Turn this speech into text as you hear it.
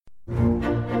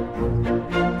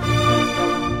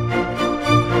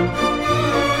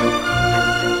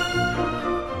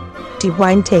The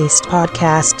Wine Taste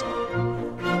Podcast.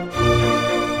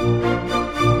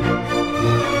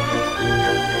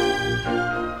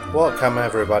 Welcome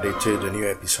everybody to the new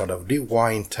episode of the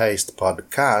Wine Taste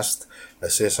Podcast.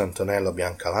 This is Antonello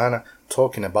Biancalana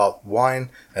talking about wine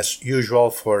as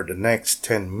usual for the next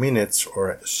 10 minutes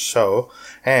or so.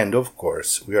 And of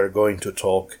course, we are going to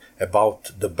talk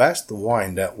about the best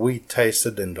wine that we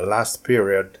tasted in the last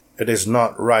period. It is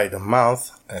not right a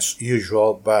month as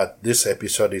usual, but this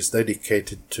episode is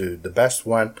dedicated to the best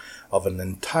wine of an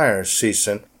entire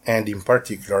season, and in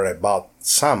particular about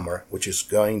summer, which is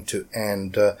going to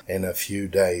end in a few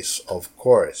days, of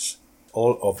course.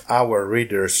 All of our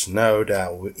readers know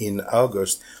that in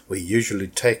August we usually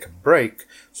take a break,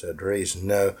 so there is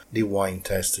no The Wine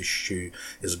Test issue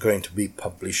is going to be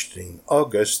published in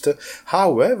August.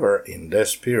 However, in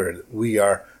this period we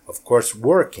are of course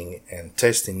working and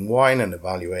tasting wine and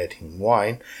evaluating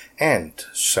wine, and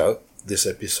so this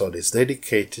episode is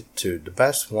dedicated to the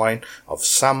best wine of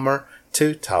summer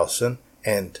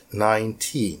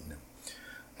 2019.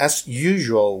 As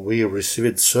usual, we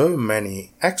received so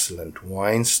many excellent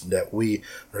wines that we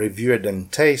reviewed and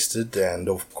tasted, and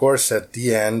of course at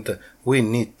the end we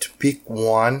need to pick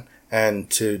one and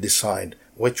to decide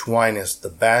which wine is the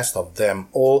best of them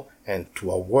all and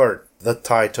to award the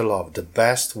title of the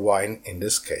best wine, in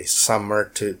this case summer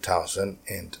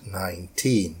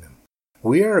 2019.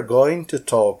 We are going to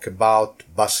talk about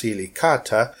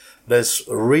Basilicata, this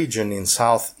region in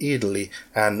South Italy,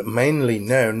 and mainly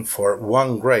known for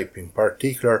one grape in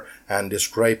particular, and this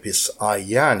grape is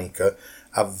Aglianico,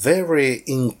 a very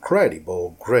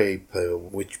incredible grape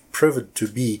which proved to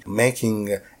be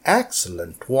making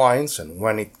excellent wines. And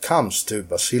when it comes to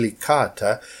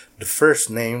Basilicata, the first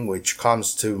name which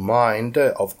comes to mind,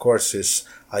 of course, is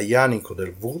Aglianico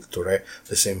del Vulture,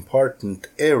 this important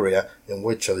area in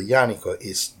which Aglianico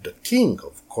is the king,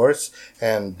 of course,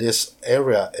 and this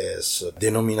area is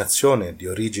denominazione di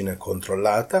origine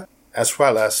controllata, as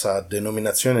well as a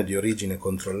denominazione di origine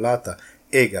controllata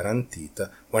e garantita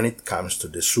when it comes to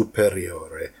the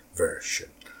superiore version.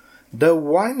 The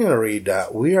winery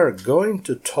that we are going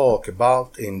to talk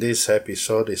about in this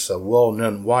episode is a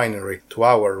well-known winery to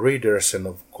our readers, and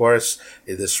of course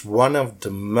it is one of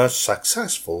the most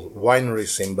successful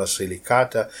wineries in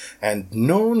Basilicata and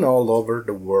known all over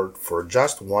the world for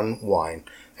just one wine,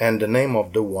 and the name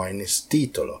of the wine is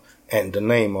Titolo, and the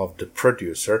name of the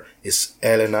producer is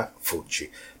Elena Fucci.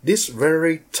 This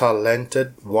very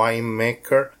talented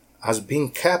winemaker has been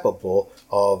capable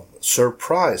of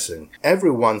surprising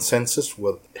everyone's senses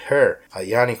with her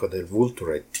Aglianico del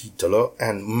Vulture Titolo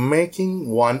and making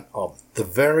one of the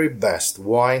very best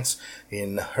wines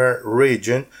in her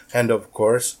region and of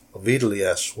course of Italy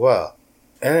as well.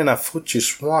 Elena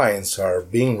Fucci's wines are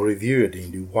being reviewed in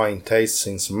the Wine Taste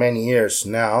since many years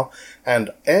now,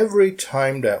 and every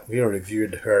time that we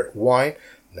reviewed her wine,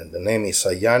 and the name is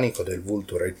Aglianico del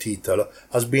Vulture Titolo,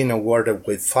 has been awarded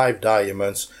with 5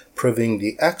 diamonds, proving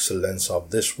the excellence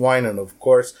of this wine and of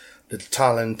course the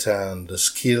talent and the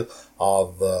skill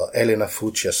of Elena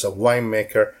Fucci as a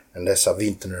winemaker and as a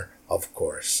vintner, of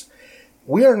course.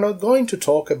 We are not going to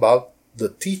talk about the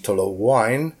Titolo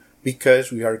wine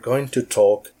because we are going to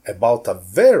talk about a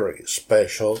very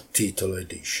special Titolo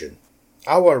edition.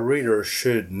 Our readers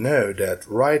should know that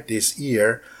right this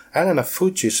year Elena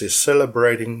Fucci is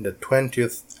celebrating the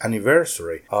 20th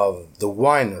anniversary of the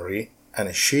winery,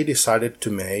 and she decided to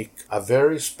make a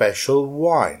very special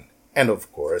wine. And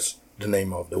of course, the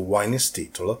name of the wine is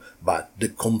Titolo, but the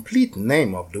complete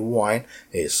name of the wine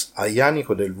is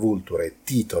Aglianico del Vulture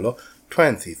Titolo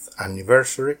 20th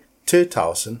Anniversary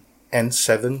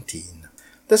 2017.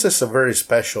 This is a very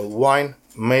special wine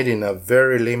made in a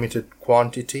very limited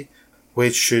quantity,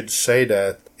 which should say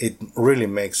that it really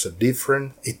makes a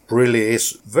difference. It really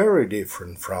is very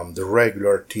different from the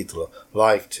regular Titolo,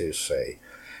 like to say.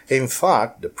 In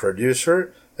fact, the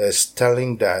producer is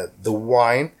telling that the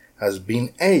wine has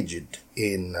been aged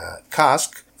in a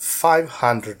cask,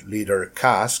 500-liter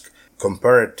cask,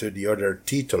 compared to the other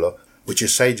Titolo, which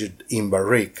is aged in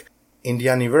barrique. In the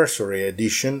anniversary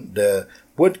edition, the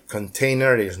wood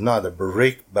container is not a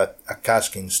barrique, but a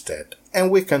cask instead.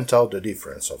 And we can tell the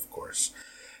difference, of course.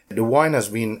 The wine has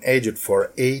been aged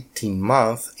for 18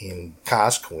 months in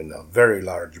cask with a very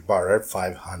large barrel,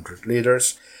 500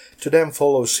 liters, to then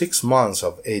follow 6 months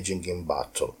of aging in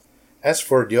bottle. As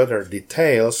for the other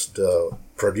details, the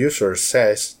producer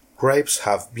says grapes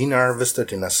have been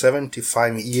harvested in a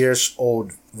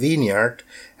 75-year-old vineyard,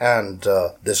 and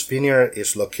this vineyard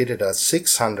is located at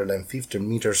 650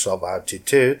 meters of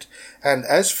altitude. And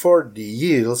as for the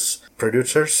yields,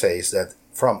 producer says that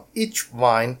from each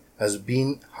vine has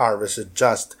been harvested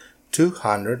just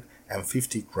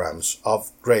 250 grams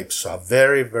of grapes, so a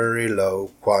very, very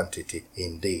low quantity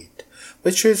indeed.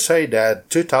 We should say that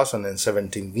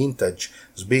 2017 vintage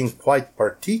has been quite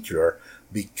particular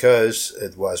because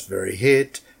it was very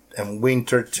hot, and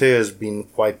winter too has been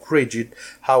quite rigid.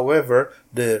 However,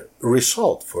 the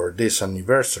result for this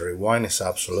anniversary wine is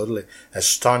absolutely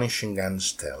astonishing and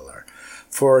stellar.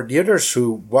 For the others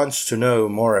who wants to know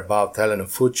more about Elena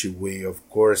Fucci, we of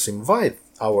course invite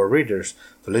our readers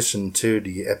to listen to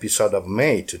the episode of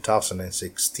May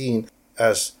 2016,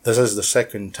 as this is the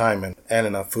second time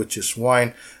Elena Fucci's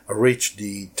wine reached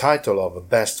the title of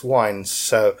best wine,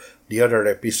 so the other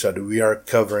episode we are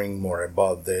covering more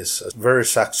about this very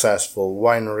successful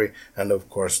winery and of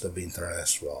course the vintage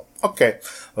as well. Okay,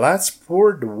 let's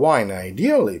pour the wine.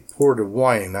 Ideally, pour the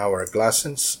wine in our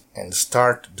glasses and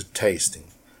start the tasting.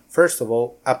 First of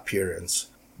all, appearance.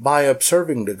 By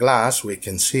observing the glass, we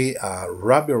can see a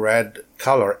ruby red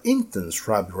color, intense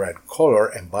ruby red color,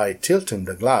 and by tilting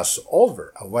the glass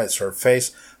over a white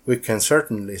surface, we can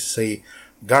certainly see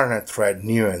garnet red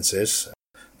nuances.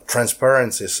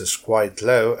 Transparency is quite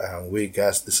low, and we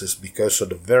guess this is because of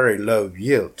the very low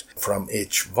yield from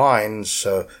each vine,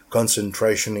 so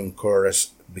concentration in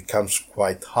colors becomes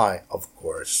quite high, of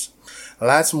course.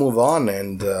 Let's move on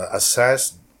and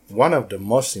assess one of the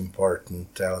most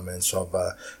important elements of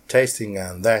tasting,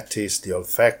 and that is the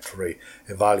olfactory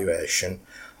evaluation.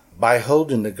 By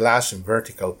holding the glass in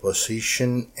vertical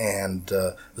position and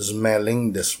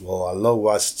smelling, this will allow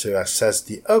us to assess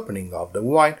the opening of the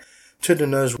wine. To the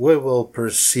nose, we will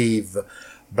perceive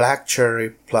black cherry,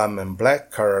 plum, and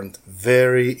black currant,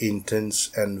 very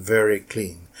intense and very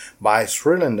clean. By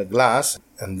swirling the glass,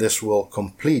 and this will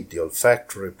complete the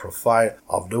olfactory profile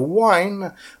of the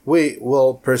wine, we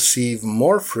will perceive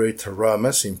more fruit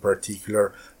aromas, in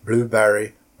particular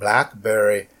blueberry,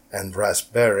 blackberry, and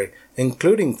raspberry,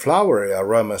 including flowery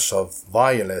aromas of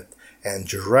violet and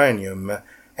geranium,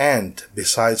 and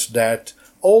besides that,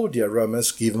 all the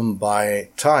aromas given by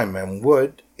thyme and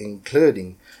wood,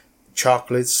 including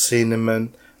chocolate,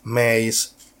 cinnamon,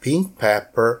 maize, pink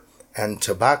pepper, and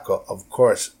tobacco, of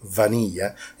course,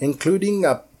 vanilla, including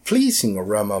a pleasing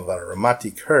aroma of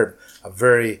aromatic herb, a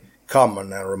very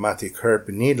common aromatic herb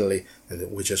in Italy,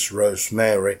 which is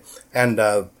rosemary, and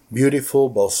a beautiful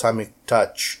balsamic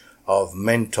touch of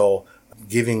menthol,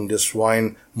 giving this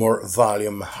wine more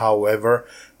volume. However,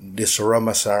 these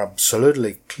aromas are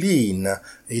absolutely clean.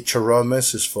 Each aroma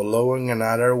is following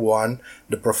another one.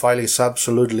 The profile is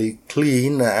absolutely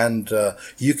clean, and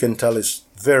you can tell it's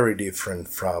very different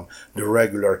from the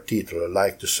regular title. I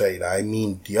like to say that. I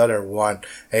mean the other one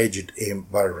aged in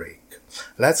barrique.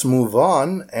 Let's move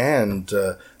on and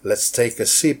let's take a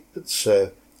sip.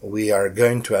 So we are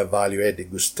going to evaluate the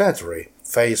gustatory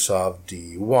phase of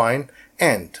the wine,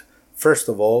 and first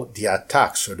of all, the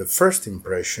attacks, or the first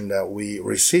impression that we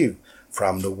receive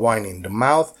from the wine in the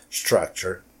mouth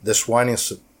structure. This wine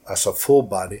has a full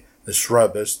body, is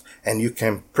robust, and you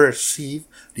can perceive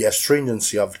the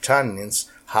astringency of tannins,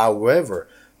 however,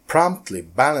 promptly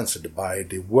balanced by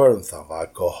the warmth of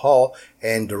alcohol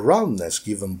and the roundness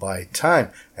given by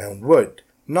thyme and wood.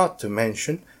 Not to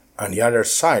mention, on the other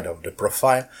side of the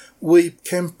profile, we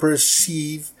can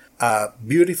perceive a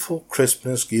beautiful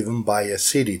crispness given by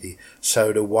acidity,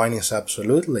 so the wine is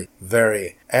absolutely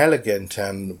very elegant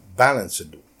and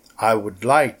balanced. I would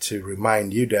like to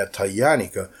remind you that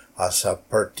Aglianico has a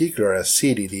particular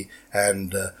acidity,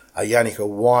 and Aglianico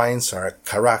wines are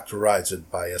characterized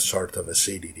by a sort of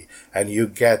acidity, and you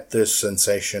get this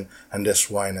sensation and this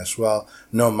wine as well,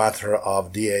 no matter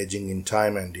of the aging in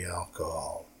time and the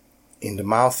alcohol. In the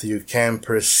mouth you can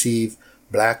perceive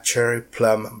black cherry,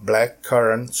 plum, black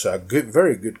currant, so a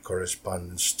very good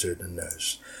correspondence to the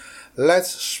nose.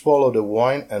 Let's swallow the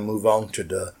wine and move on to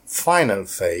the final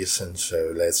phase, and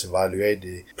so let's evaluate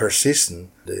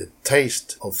the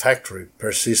taste olfactory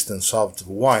persistence of the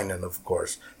wine, and of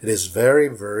course it is very,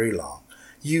 very long.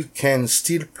 You can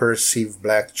still perceive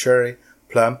black cherry,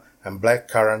 plum, and black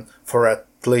currant for at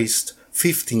least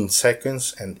 15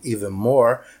 seconds and even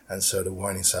more, and so the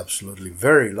wine is absolutely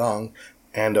very long.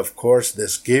 And of course,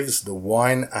 this gives the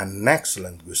wine an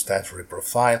excellent gustatory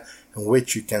profile in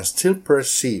which you can still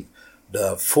perceive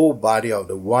the full body of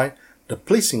the wine, the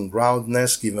pleasing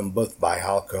roundness given both by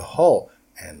alcohol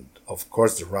and of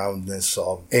course the roundness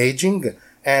of aging,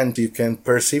 and you can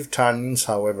perceive tannins,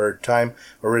 however time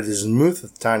already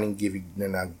smooth tannin giving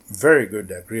a very good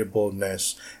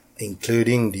agreeableness,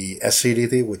 including the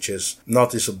acidity which is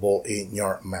noticeable in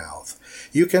your mouth.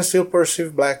 You can still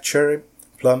perceive black cherry,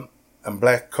 plum, and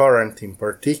black currant in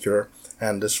particular,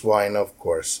 and this wine, of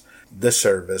course, the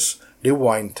service. The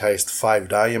wine tastes 5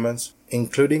 diamonds.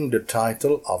 including the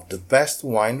title of the best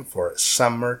wine for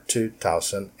summer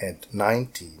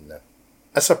 2019.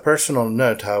 As a personal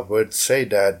note, I would say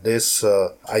that this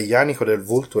Aglianico del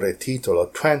Vulture Titolo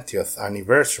 20th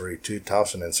anniversary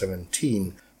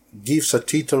 2017 gives a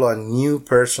Titolo a new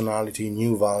personality,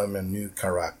 new volume, and new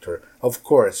character. Of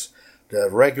course, the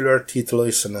regular Titolo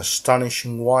is an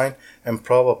astonishing wine, and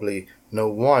probably no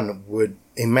one would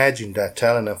imagine that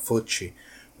Elena Fucci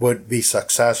would be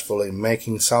successful in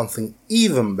making something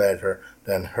even better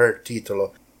than her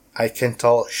Titolo. I can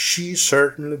tell she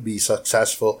certainly be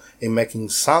successful in making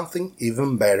something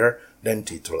even better than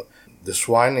Titolo. This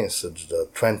wine is the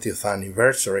 20th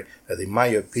anniversary, and in my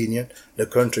opinion, the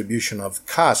contribution of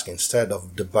cask instead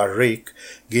of the barrique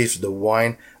gives the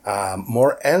wine a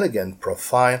more elegant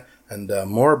profile and a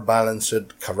more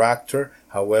balanced character,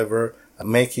 however,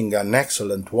 making an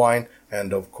excellent wine.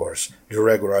 And of course, the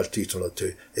regular Titolo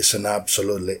too is an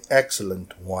absolutely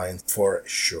excellent wine for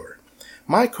sure.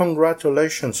 My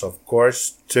congratulations, of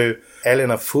course, to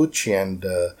Elena Fucci and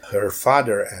her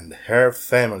father and her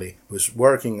family, who's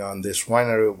working on this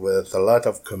winery with a lot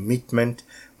of commitment,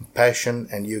 passion,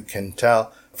 and you can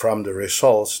tell from the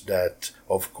results that,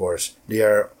 of course, they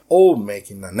are all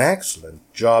making an excellent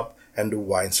job, and the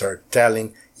wines are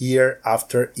telling year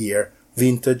after year,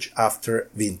 vintage after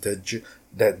vintage,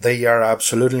 that they are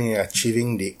absolutely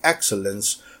achieving the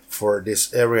excellence for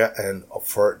this area and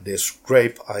for this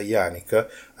grape Aglianico.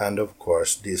 And of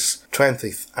course, this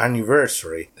 20th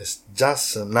anniversary is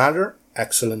just another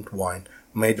excellent wine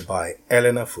made by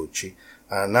Elena Fucci,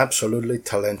 an absolutely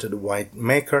talented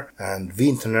winemaker and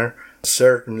vintner,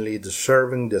 certainly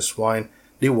deserving this wine,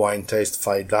 the Wine Taste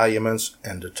 5 Diamonds,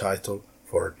 and the title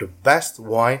for the best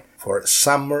wine for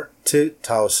summer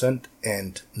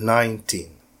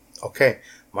 2019. Okay,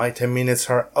 my 10 minutes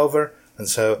are over, and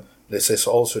so this is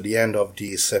also the end of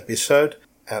this episode.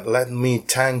 And let me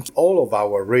thank all of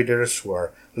our readers who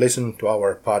are listening to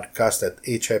our podcast at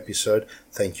each episode.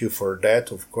 Thank you for that.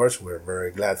 Of course, we're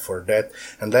very glad for that.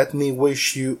 And let me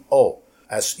wish you all,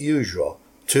 as usual,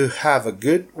 to have a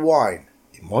good wine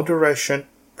in moderation,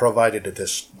 provided it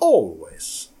is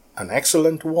always an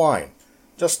excellent wine,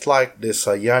 just like this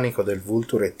Aglianico del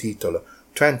Vulture Titolo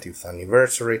 20th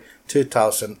anniversary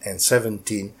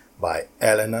 2017 by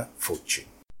Elena Fucci.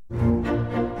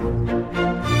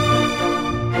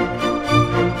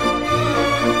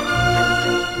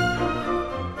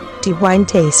 The Wine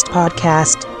Taste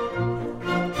Podcast.